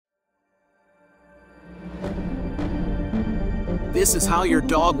this is how your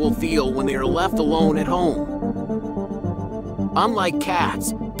dog will feel when they are left alone at home. Unlike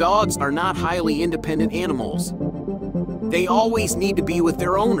cats, dogs are not highly independent animals. They always need to be with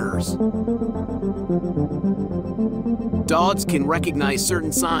their owners. Dogs can recognize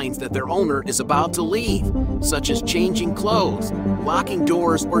certain signs that their owner is about to leave, such as changing clothes, locking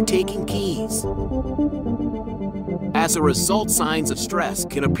doors, or taking keys. As a result, signs of stress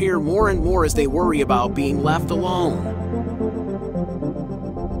can appear more and more as they worry about being left alone.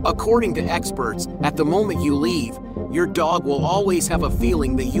 According to experts, at the moment you leave, your dog will always have a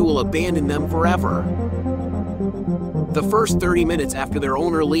feeling that you will abandon them forever. The first 30 minutes after their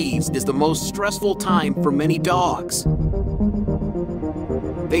owner leaves is the most stressful time for many dogs.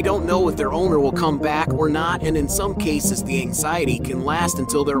 They don't know if their owner will come back or not, and in some cases the anxiety can last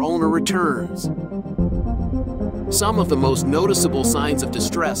until their owner returns. Some of the most noticeable signs of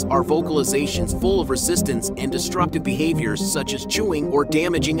distress are vocalizations full of resistance and destructive behaviors such as chewing or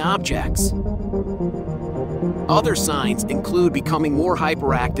damaging objects. Other signs include becoming more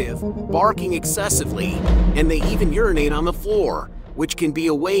hyperactive, barking excessively, and they even urinate on the floor, which can be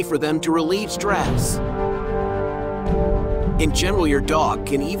a way for them to relieve stress. In general, your dog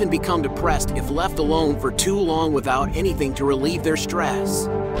can even become depressed if left alone for too long without anything to relieve their stress.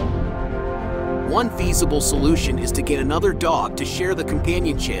 One feasible solution is to get another dog to share the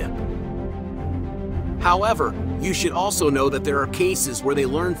companionship. However, you should also know that there are cases where they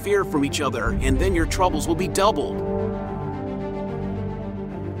learn fear from each other, and then your troubles will be doubled.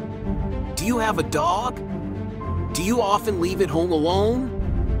 Do you have a dog? Do you often leave it home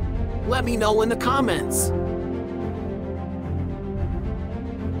alone? Let me know in the comments.